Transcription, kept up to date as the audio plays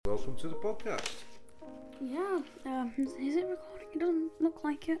to the podcast. Yeah, is it recording? It doesn't look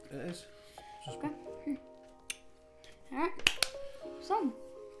like it. It is. Okay. Alright. So,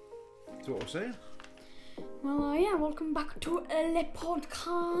 That's what we're saying. well, yeah, welcome back to the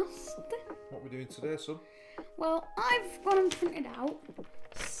podcast. What we're doing today, son? Well, I've got and printed out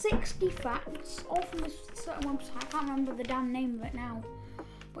 60 facts, all from this certain website. I can't remember the damn name of it now.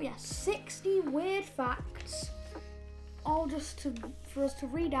 But yeah, 60 weird facts, all just for us to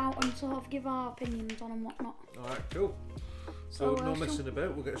read out and sort of give our opinions on and whatnot. Alright, cool. So, no so- messing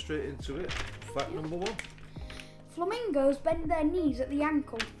about, we'll get straight into it. Fact number one. Flamingos bend their knees at the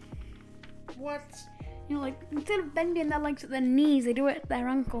ankle. What? You know, like, instead of bending their legs at their knees, they do it at their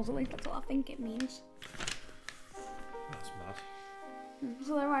ankles. At least that's what I think it means. That's mad.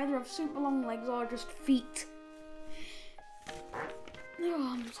 So they either have super long legs or just feet.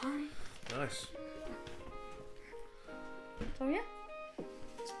 Oh, I'm sorry. Nice. So yeah,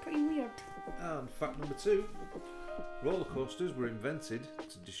 it's pretty weird. And fact number two. Roller coasters were invented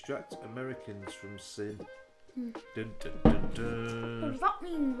to distract Americans from sin. Dun, dun, dun, So dun. does that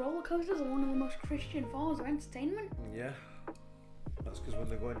mean roller coasters are one of the most Christian forms of entertainment? Yeah. That's because when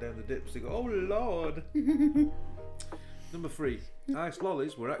they're going down the dips, they go, oh Lord. Number three. Ice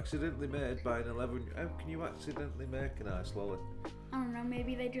lollies were accidentally made by an 11... How can you accidentally make an ice lolly? I don't know,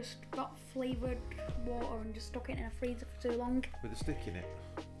 maybe they just got flavoured water and just stuck it in a freezer for too long. With a stick in it.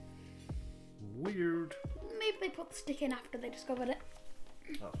 Weird. Maybe they put the stick in after they discovered it.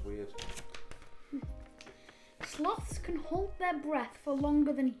 That's weird. Sloths can hold their breath for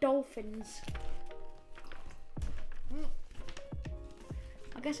longer than dolphins.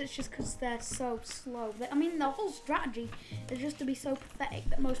 I guess it's just because they're so slow. I mean, the whole strategy is just to be so pathetic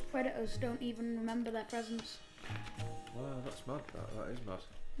that most predators don't even remember their presence. Wow, that's mad. That is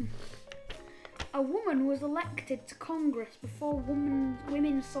mad. A woman was elected to Congress before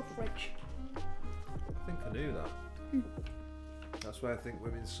women's suffrage. I think I knew that. That's why I think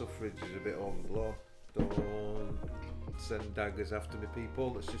women's suffrage is a bit overblown. Don't send daggers after me,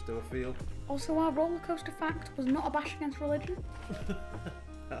 people. That's just how I feel. Also, our roller coaster fact was not a bash against religion.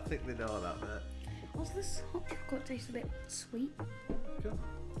 I think they know that, mate. Also, this hot chocolate tastes a bit sweet. Cool.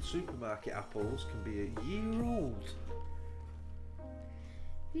 Supermarket apples can be a year old.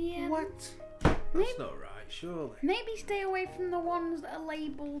 Yeah. What? Maybe, That's not right, surely. maybe stay away from the ones that are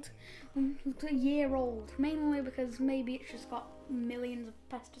labelled a year old. Mainly because maybe it's just got millions of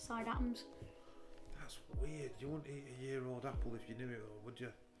pesticide atoms. That's weird. You wouldn't eat a year-old apple if you knew it, would you?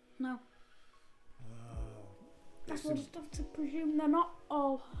 No. Wow. That's what stuff to presume they're not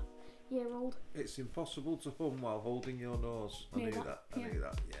all year old. It's impossible to hum while holding your nose. I Knew knew that, that. I yeah. knew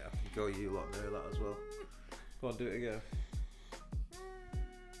that. Yeah, I think all you lot know that as well. Go on, do it again.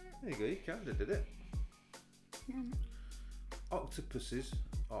 There you go, you kinda did it. Yeah. Octopuses,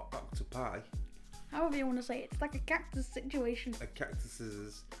 or octopi, However you want to say it, it's like a cactus situation. and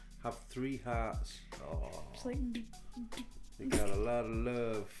cactuses have 3 hearts. Oh, It's like, they got a lot of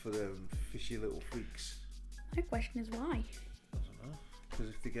love for them fishy little freaks. my question is why? I don't know.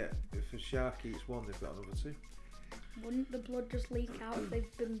 Because if a shark eats one, they've got another 2. Wouldn't the blood just leak out if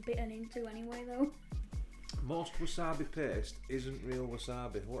they've been bitten into anyway, though? Most wasabi paste isn't real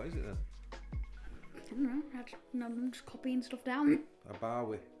wasabi. What is it then? I don't know. I'm just copying stuff down.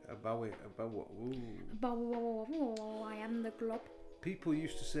 Abawi. Ooh. I am the glob. People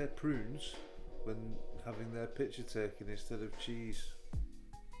used to say prunes when having their picture taken instead of cheese.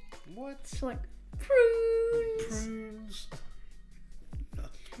 What? It's like, prunes. Prunes.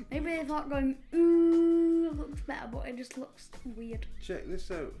 Maybe they thought going, ooh, looks better, but it just looks weird. Check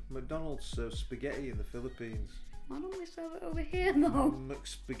this out. McDonald's serves spaghetti in the Philippines. Why don't we serve it over here, though?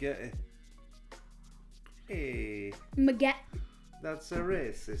 McSpaghetti. Hey, Maget. that's a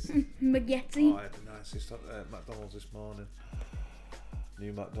racist. Magetti. Oh, I had the nicest McDonald's this morning.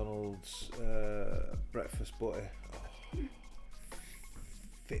 New McDonald's breakfast butty. Oh,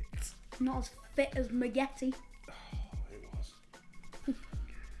 fit. Not as fit as Magetti. Oh, it was.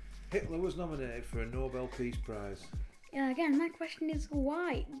 Hitler was nominated for a Nobel Peace Prize Yeah, again, my question is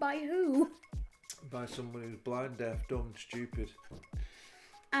why? By who? by someone who's blind, deaf, dumb, stupid.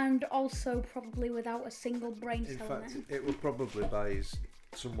 And also probably without a single brain In cell fact, in it. it was probably by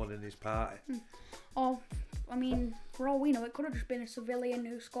someone in his party. Or, I mean, for all we know, it could have just been a civilian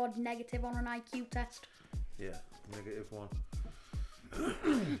who scored negative on an IQ test. Yeah, -1.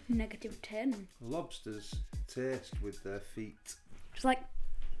 -10. Lobsters taste with their feet. Just like,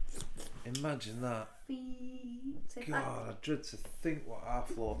 Imagine that. feet. Say that. God, I dread to think what our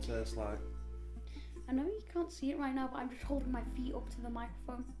floor tastes like. I know you can't see it right now, but I'm just holding my feet up to the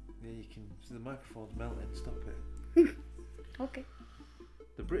microphone. Yeah, you can. The microphone's melting. Stop it. Okay.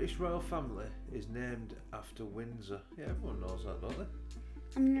 The British royal family is named after Windsor. Yeah, everyone knows that, don't they?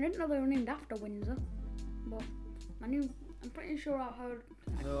 I mean, I didn't know they were named after Windsor, but I'm pretty sure I heard.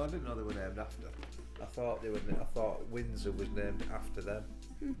 No, I didn't know they were named after. I thought Windsor was named after them.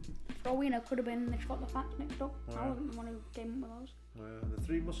 For all we know, could have been they just got the facts mixed up. Oh, I yeah. wasn't the one who came up with those. The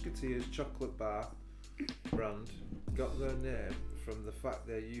Three Musketeers chocolate bar brand got their name from the fact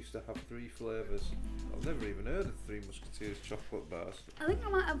they used to have 3 flavours. I've never even heard of Three Musketeers chocolate bars. I think I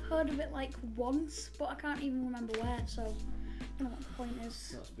might have heard of it like once, but I can't even remember where, so I don't know what the point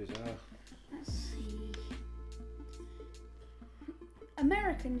is. That's bizarre. Let's see.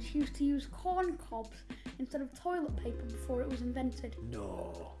 Americans used to use corn cobs instead of toilet paper before it was invented.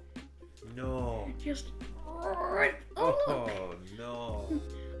 No. Just. Oh, look! Oh no.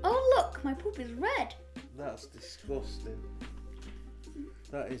 Oh, look! My poop is red! That's disgusting.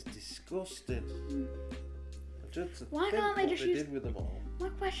 That is disgusting. Just Why think can't they what just they use- did with them all. My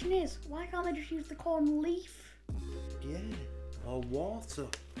question is, why can't they just use the corn leaf? Yeah. Or water.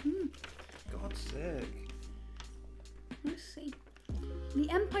 God's sake. Let's see. The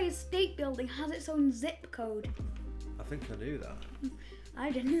Empire State Building has its own zip code. I think I knew that.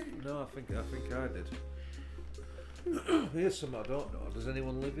 I didn't. No, I think I did. Here's something I don't know. Does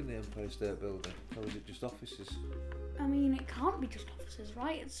anyone live in the Empire State Building, or is it just offices? I mean, it can't be just offices,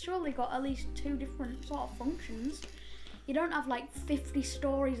 right? It's surely got at least 2 different sort of functions. You don't have like 50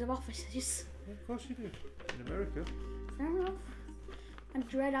 stories of offices. Yeah, of course you do. In America. Fair enough. I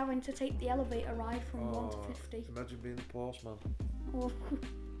dread having to take the elevator ride from 1 to 50. Imagine being the postman. Oh,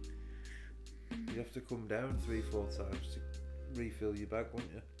 You have to come down 3-4 times to refill your bag,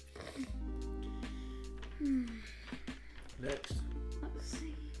 wouldn't you? Next. let's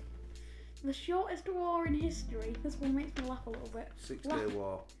see. The shortest war in history. This one makes me laugh a little bit. 6-Day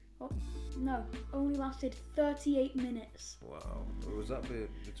War. No, only lasted 38 minutes. Wow. What was that bit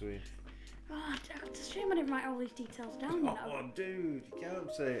between? God, it's a shame I didn't write all these details down, you know. Oh, dude, you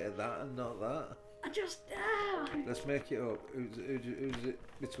can't say that and not that. I just, Let's make it up. Who's it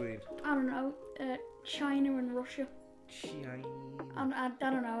between? I don't know, China and Russia. China. I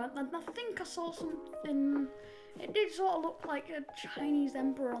don't know, I think I saw something, it did sort of look like a Chinese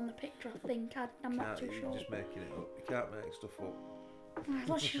emperor on the picture, I think, I'm not too You're sure. just making it up. You can't make stuff up.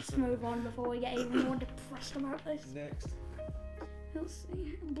 Let's just move on before we get even more depressed about this. Next. Let's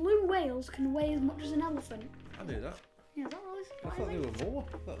see, blue whales can weigh as much as an elephant. I knew that. Yeah, is that really I thought surprising? they were more.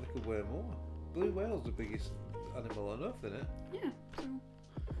 I thought they could weigh more. Blue whale's the biggest animal on earth, isn't it? Yeah, so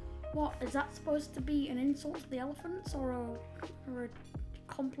what, is that supposed to be an insult to the elephants or a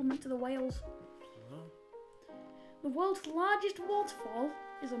compliment to the whales? No. The world's largest waterfall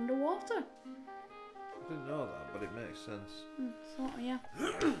is underwater. I didn't know that, but it makes sense. Sort of, yeah.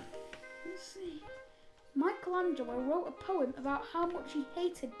 Let's see. Michelangelo wrote a poem about how much he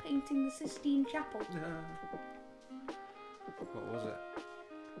hated painting the Sistine Chapel. What was it?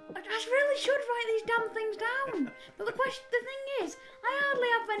 I really should write these damn things down. But the thing is, I hardly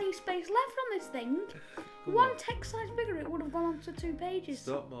have any space left on this thing. Come One on. text size bigger, it would have gone on to 2 pages.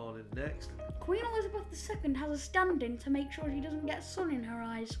 Stop mourning. Next. Queen Elizabeth II has a stand-in to make sure she doesn't get sun in her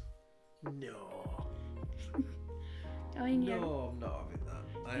eyes. No. I mean, yeah. No, I'm not having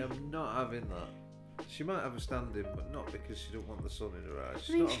that. I am not having that. She might have a stand-in, but not because she don't want the sun in her eyes.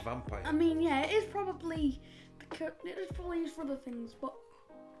 She's mean, not a vampire. I mean, yeah, it is probably because it is probably used for other things, but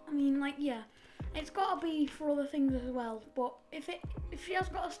I mean, like, yeah, it's got to be for other things as well. But if she has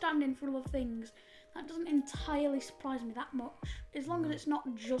got a stand-in for other things, that doesn't entirely surprise me that much. As long as it's not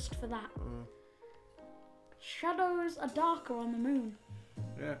just for that. Shadows are darker on the moon.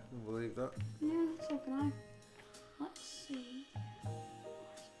 Yeah, I can believe that. Yeah, so can I. Let's see.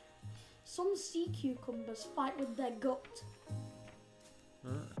 Some sea cucumbers fight with their gut.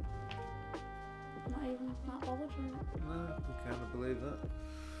 Right. Not even that bothered. No, I can kind of believe that.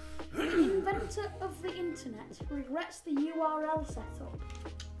 The inventor of the internet regrets the URL setup.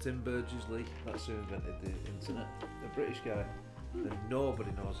 Tim Berners-Lee, that's who invented the internet. A British guy. And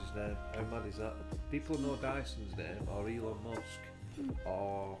nobody knows his name. How mad is that? People know Dyson's name, or Elon Musk,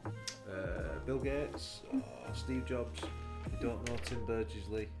 or Bill Gates, or Steve Jobs. You don't know Tim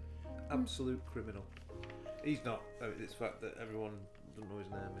Berners-Lee. Absolute criminal. He's not. It's the fact that everyone doesn't know his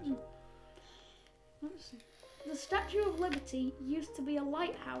name is. Let's see. The Statue of Liberty used to be a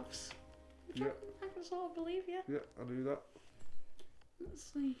lighthouse. Which Yeah. I can sort of believe, yeah. Yeah, I knew that.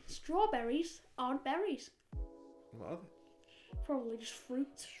 Let's see. Strawberries aren't berries. What are they? Probably just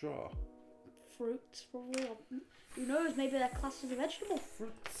fruits. Straw. Fruits, probably. Or, who knows? Maybe they're classed as a vegetable.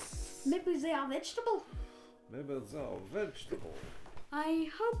 Fruits. Maybe they are vegetable. Maybe it's all vegetable. I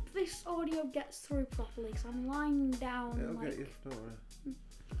hope this audio gets through properly because I'm lying down. It'll get you, don't worry.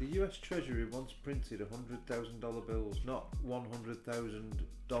 The US Treasury once printed $100,000 bills, not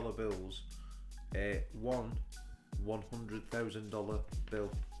 $100,000 bills. One $100,000 bill.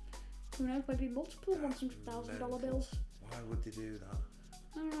 Who knows? Maybe multiple $100,000 bills. Why would they do that?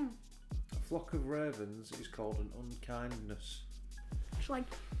 I don't know. A flock of ravens is called an unkindness. It's like,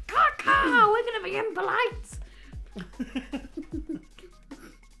 caw, we're gonna be impolite.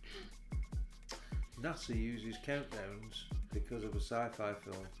 NASA uses countdowns because of a sci-fi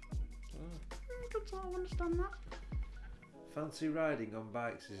film. Oh. I don't sort of understand that. Fancy riding on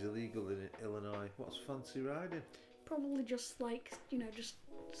bikes is illegal in Illinois. What's fancy riding? Probably just like, just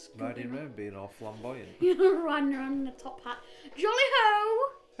Riding around being all flamboyant. riding around in a top hat. Jolly ho!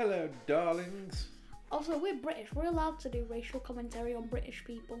 Hello, darlings. Also, we're British. We're allowed to do racial commentary on British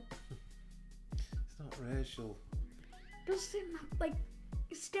people. It's not racial. Does seem like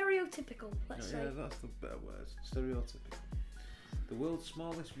stereotypical, let's say. Yeah, that's the better word. Stereotypical. The world's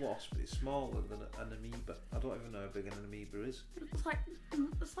smallest wasp is smaller than an amoeba. I don't even know how big an amoeba is. It's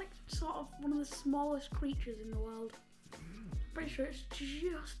like sort of one of the smallest creatures in the world. Pretty sure it's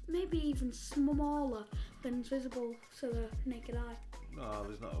just maybe even smaller than visible to the naked eye. No,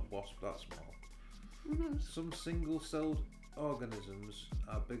 there's not a wasp that small. Mm-hmm. Some single-celled organisms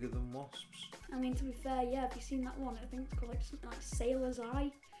are bigger than wasps. I mean, to be fair, yeah, have you seen that one? I think it's called like something like sailor's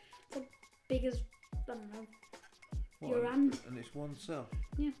eye. It's like big as, I don't know, your hand. And it's one cell?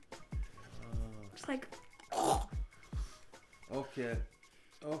 Yeah. Oh. It's like...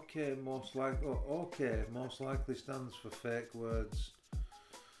 Okay, most likely stands for fake words.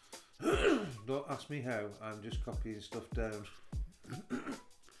 Don't ask me how, I'm just copying stuff down.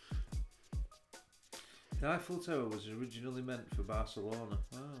 The Eiffel Tower was originally meant for Barcelona.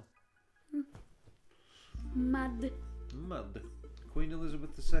 Wow. Mad. Queen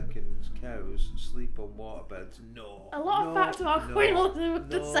Elizabeth II's cows sleep on waterbeds. No. A lot of facts about Queen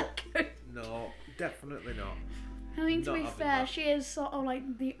Elizabeth II. No, definitely not. I mean, to Not be having fair, that. she is sort of like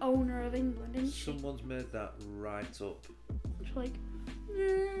the owner of England, isn't she? Someone's made that right up. It's like...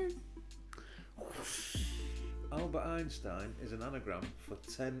 Albert Einstein is an anagram for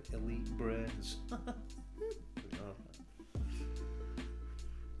 10 elite brains.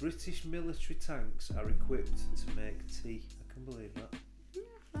 British military tanks are equipped to make tea. I can believe that.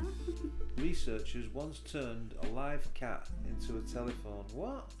 Researchers once turned a live cat into a telephone.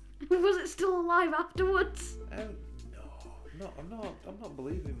 What? Was it still alive afterwards? No, I'm not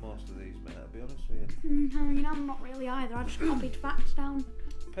believing most of these, mate. I'll be honest with you. I mean, I'm not really either. I just copied facts down.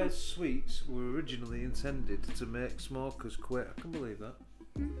 Pez sweets were originally intended to make smokers quit. I can believe that.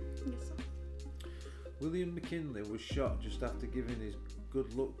 Yes, sir. William McKinley was shot just after giving his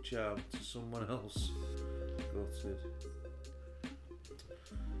good luck charm to someone else. Gutted.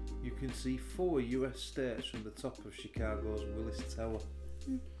 You can see 4 US states from the top of Chicago's Willis Tower.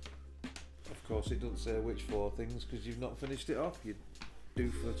 Of course, it doesn't say which 4 things because you've not finished it off, you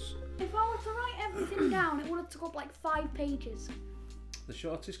doofus. If I were to write everything down, it would have took up like 5 pages. The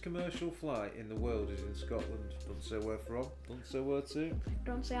shortest commercial flight in the world is in Scotland. Doesn't say where from, doesn't say where to.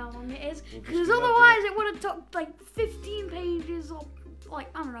 Don't say how long it is, We'll just because imagine otherwise it would have took like 15 pages or like,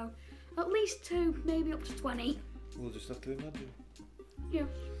 I don't know, at least 2, maybe up to 20. We'll just have to imagine. Yeah.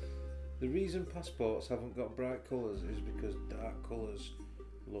 The reason passports haven't got bright colours is because dark colours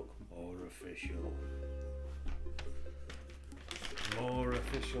look more official. More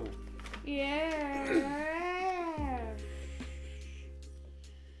official. Yeah.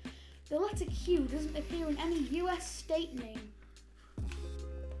 The letter Q doesn't appear in any US state name.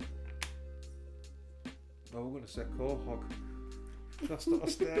 Oh, we're going to say Quahog. That's not a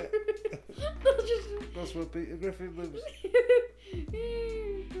state. That's where Peter Griffin lives.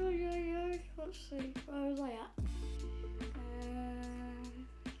 Let's see, where was I at?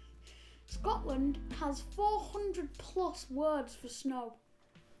 Scotland has 400 plus words for snow.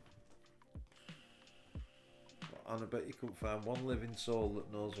 And I bet you couldn't find one living soul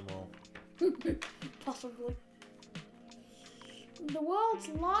that knows them all. Possibly. The world's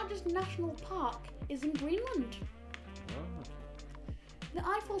largest national park is in Greenland. Oh. The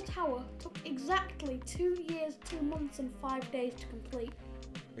Eiffel Tower took exactly 2 years, 2 months and 5 days to complete.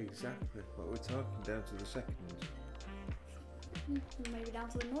 Exactly. But we're talking down to the seconds. Maybe down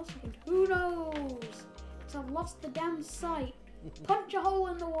to the millisecond. Who knows? Because I've lost the damn sight. Punch a hole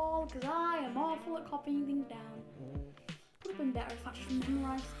in the wall because I am awful at copying things down. Would have been better if I just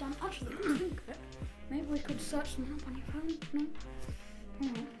memorised it down. Actually, come think of it. Maybe we could search them up on your phone. No?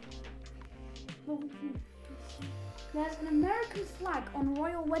 Hang on. There's an American flag on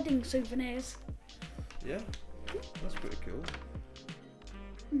royal wedding souvenirs. Yeah, that's pretty cool.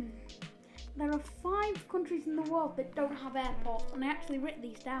 there are 5 countries in the world that don't have airports, and I actually wrote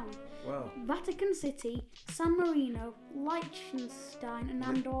these down. Wow. Vatican City, San Marino, Liechtenstein, and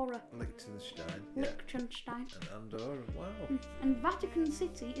Andorra. Liechtenstein. Liechtenstein. And Andorra. Wow. And Vatican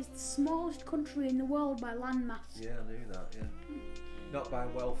City is the smallest country in the world by landmass. Yeah, I knew that, yeah. Not by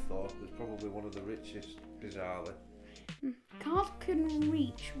wealth, though. It's probably one of the richest, bizarrely. Cars can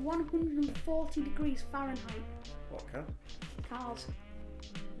reach 140 degrees Fahrenheit. What can? Cars.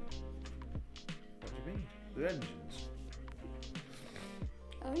 What do you mean? The engines?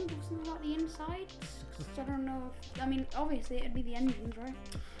 I think it was something about the insides. 'Cause I don't know. I mean, obviously it'd be the engines, right?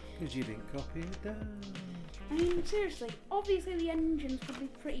 Because you didn't copy it down. I mean, seriously. Obviously the engines could be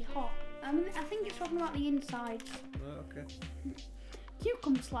pretty hot. I mean, I think it's talking about the insides. Oh, okay.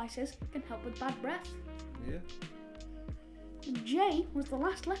 Cucumber slices can help with bad breath. Yeah. J was the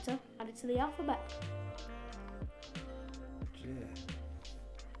last letter added to the alphabet. Yeah.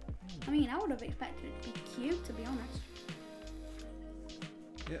 I mean, I would have expected it to be Q, to be honest.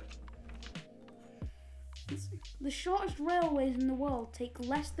 Yep. The shortest railways in the world take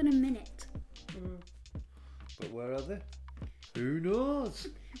less than a minute. But where are they? Who knows?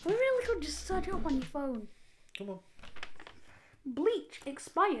 We really could just search it up on your phone. Come on. Bleach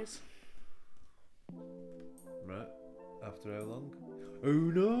expires. Right. After how long?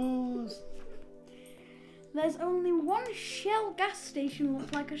 Who knows? There's only one Shell gas station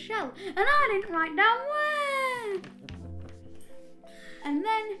looks like a shell, and I didn't write down where. And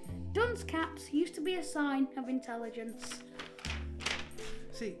then dunce caps used to be a sign of intelligence.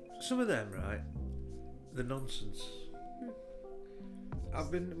 See, some of them, right? The nonsense.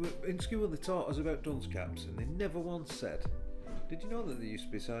 I've been in school. They taught us about dunce caps, and they never once said, "Did you know that they used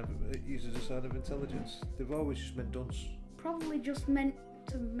to be used as a sign of intelligence?" They've always just meant dunce. Probably just meant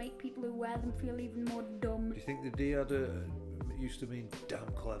to make people who wear them feel even more dumb. Do you think the D had used to mean damn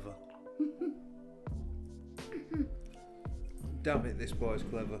clever? Damn it, this boy's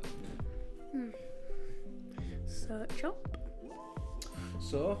clever. Search up.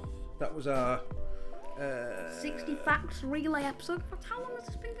 So that was our 60 Facts Relay episode. How long has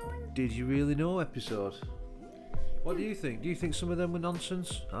this been going? Did you really know episode? What do you think? Do you think some of them were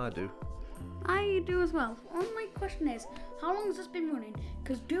nonsense? I do. I do as well. Only question is, how long has this been running?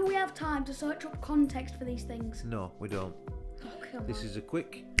 Because do we have time to search up context for these things? No, we don't. Oh, come This on. is a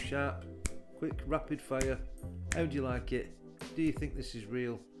quick, sharp, rapid fire. How do you like it? Do you think this is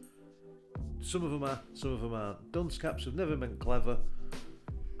real? Some of them are, some of them aren't. Dunce caps have never been clever.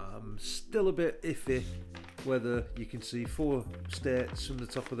 I'm still a bit iffy whether you can see 4 states from the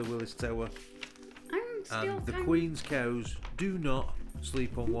top of the Willis Tower. I'm still And the kind Queen's cows do not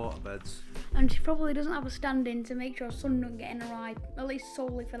sleep on waterbeds. And she probably doesn't have a stand-in to make sure her son doesn't get in her eye, at least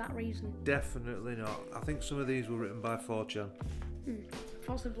solely for that reason. Definitely not. I think some of these were written by 4chan.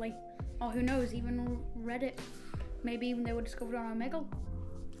 Possibly. Or who knows, even Reddit. Maybe even they were discovered on Omegle.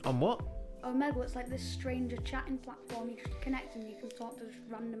 On what? Omegle, it's like this stranger chatting platform. You just connect and you can talk to this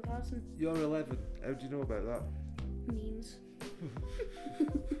random person. You're 11. How do you know about that? Memes.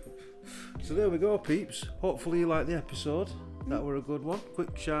 So there we go, peeps. Hopefully you liked the episode. That were a good one.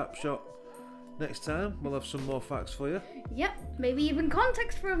 Quick, sharp shot. Next time we'll have some more facts for you. Yep, maybe even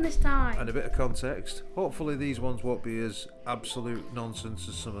context for them this time. And a bit of context. Hopefully these ones won't be as absolute nonsense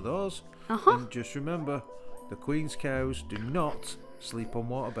as some of those. And just remember, the Queen's cows do not sleep on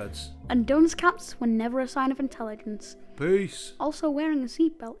waterbeds. And dunce caps were never a sign of intelligence. Peace. Also, wearing a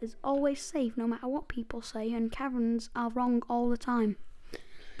seatbelt is always safe no matter what people say, and Karens are wrong all the time.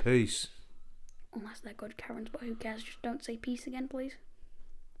 Peace. Unless they're good Karens, but who cares? Just don't say peace again, please.